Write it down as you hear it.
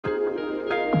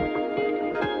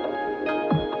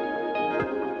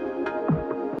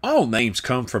All names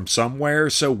come from somewhere,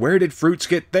 so where did fruits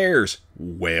get theirs?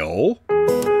 Well...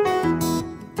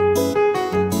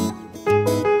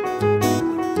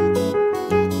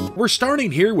 We're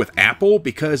starting here with apple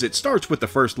because it starts with the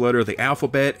first letter of the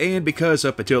alphabet, and because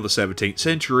up until the 17th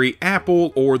century,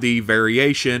 apple, or the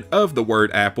variation of the word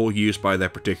apple used by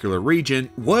that particular region,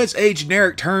 was a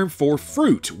generic term for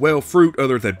fruit. Well, fruit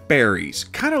other than berries.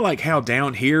 Kind of like how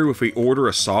down here, if we order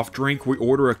a soft drink, we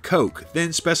order a Coke,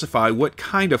 then specify what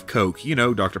kind of Coke. You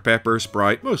know, Dr. Pepper,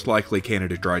 Sprite, most likely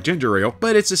Canada Dry Ginger Ale,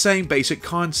 but it's the same basic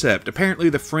concept.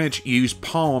 Apparently the French use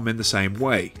palm in the same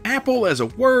way. Apple as a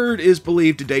word is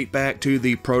believed to date back to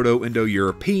the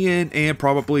Proto-Indo-European and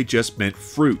probably just meant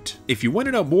fruit. If you want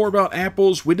to know more about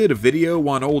apples, we did a video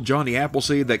on old Johnny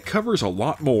Appleseed that covers a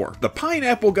lot more. The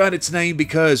pineapple got its name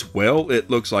because, well, it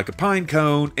looks like a pine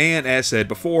cone, and as said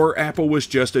before, apple was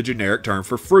just a generic term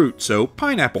for fruit, so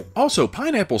pineapple. Also,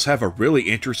 pineapples have a really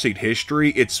interesting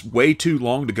history. It's way too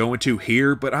long to go into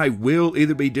here, but I will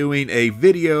either be doing a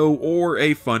video or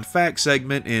a fun fact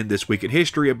segment in This Week in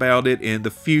History about it in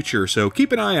the future, so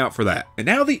keep an eye out for that. And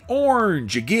now the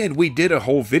orange. Again, we did a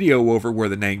whole video over where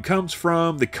the name comes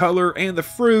from, the color, and the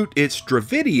fruit. It's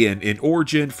Dravidian in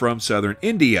origin from southern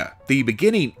India. The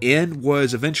beginning N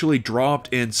was eventually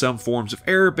dropped in some forms of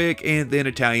Arabic and then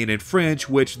Italian and French,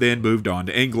 which then moved on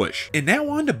to English. And now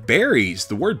on to berries.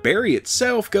 The word berry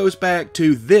itself goes back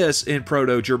to this in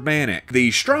Proto-Germanic.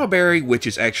 The strawberry, which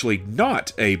is actually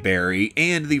not a berry,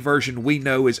 and the version we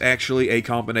know is actually a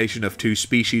combination of two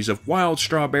species of wild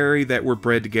strawberry that were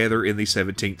bred together in the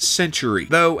 17th century.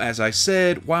 Though, as I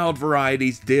said, wild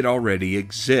varieties did already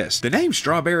exist. The name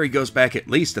strawberry goes back at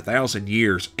least 1,000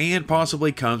 years and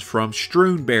possibly comes from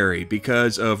strewn berry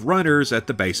because of runners at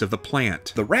the base of the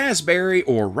plant. The raspberry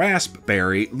or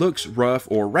raspberry looks rough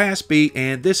or raspy,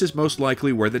 and this is most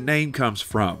likely where the name comes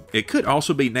from. It could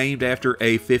also be named after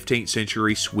a 15th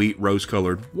century sweet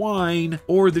rose-colored wine,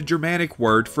 or the Germanic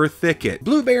word for thicket.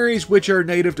 Blueberries, which are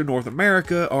native to North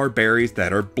America, are berries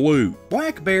that are blue.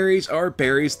 Blackberries are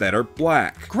berries that are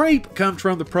black. Grape comes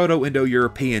from the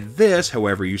Proto-Indo-European this,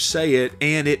 however you say it,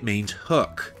 and it means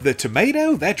hook. The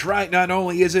tomato, that's right, not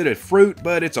only is it a fruit,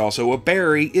 but it's also a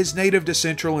berry, is native to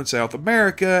Central and South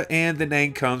America, and the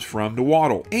name comes from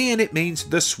nahuatl, and it means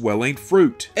the swelling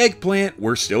fruit. Eggplant,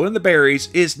 we're still in the berries,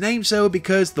 is named so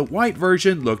because the white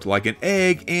version looked like an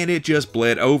egg, and it just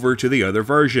bled over to the other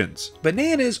versions.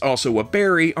 Bananas, also a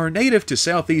berry, are native to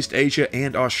Southeast Asia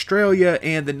and Australia,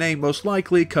 and the name most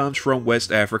likely comes from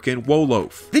West African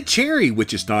wolof. The cherry,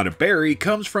 which is not a berry,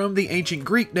 comes from the ancient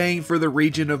Greek name for the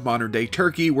region of modern-day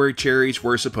Turkey where cherries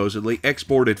were supposedly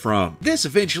exported from. This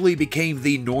eventually became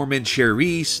the Norman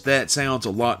cherries that sounds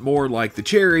a lot more like the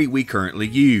cherry we currently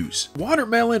use.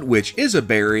 Watermelon, which is a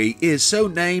berry, is so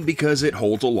named because it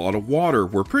holds a lot of water.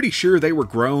 We're pretty sure they were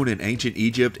grown in ancient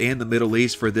Egypt and the Middle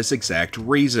East for this exact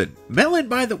reason. Melon,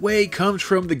 by the way, comes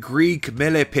from the Greek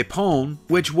melepepon,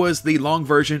 which was the long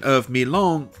version of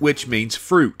melon, which means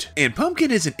fruit. And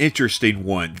pumpkin is an interesting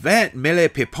one. That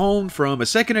melepepon from a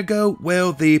second ago,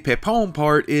 well, the pepon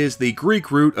part is the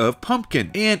Greek root of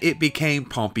pumpkin, and it became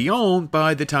pompion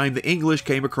by the time the English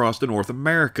came across to North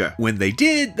America. When they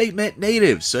did, they met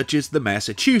natives, such as the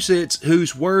Massachusetts,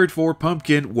 whose word for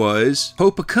pumpkin was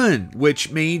popakun,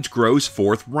 which means grows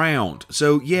forth round.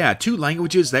 So yeah, two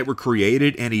languages that were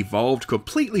created and evolved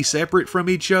completely separate from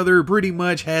each other pretty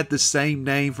much had the same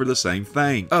name for the same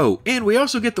thing. Oh, and we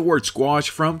also get the word squash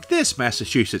from this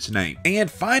Massachusetts name. And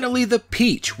finally, the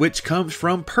peach, which comes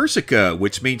from Persica,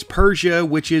 which means Persia,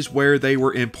 which is where they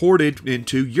were imported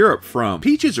into Europe from.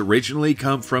 Peaches originally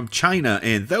come from China,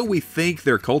 and though we think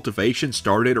their cultivation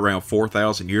started around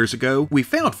 4,000 years ago, we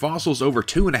found fossils over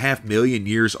 2.5 million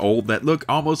years old that look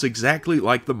almost exactly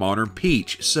like the modern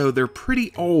peach, so they're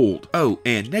pretty old. Oh,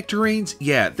 and nectarines,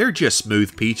 yeah, they're just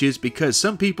smooth peaches because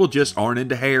some people just aren't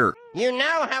into hair. You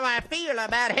know how I feel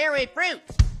about hairy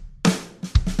fruits.